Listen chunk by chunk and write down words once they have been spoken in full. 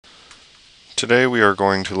Today we are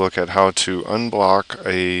going to look at how to unblock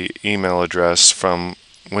a email address from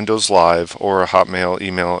Windows Live or a Hotmail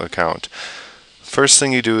email account. First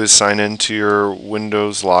thing you do is sign into your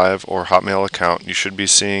Windows Live or Hotmail account. You should be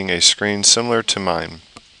seeing a screen similar to mine.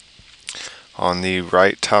 On the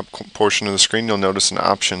right top portion of the screen you'll notice an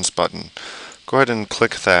options button. Go ahead and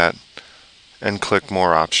click that and click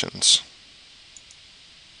more options.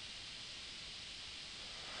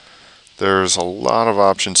 There's a lot of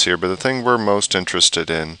options here, but the thing we're most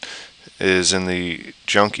interested in is in the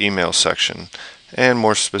junk email section, and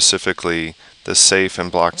more specifically the safe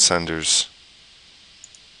and blocked senders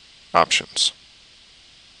options.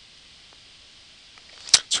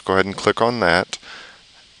 So go ahead and click on that,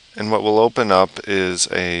 and what will open up is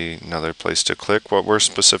another place to click. What we're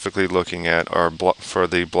specifically looking at are for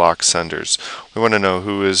the blocked senders. We want to know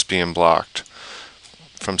who is being blocked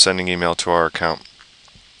from sending email to our account.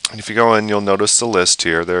 And if you go in, you'll notice the list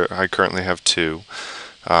here. I currently have two.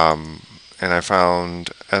 And I found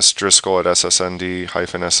Driscoll at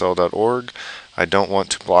ssnd-sl.org. I don't want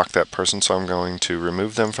to block that person, so I'm going to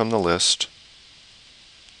remove them from the list.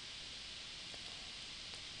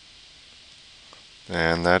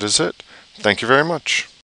 And that is it. Thank you very much.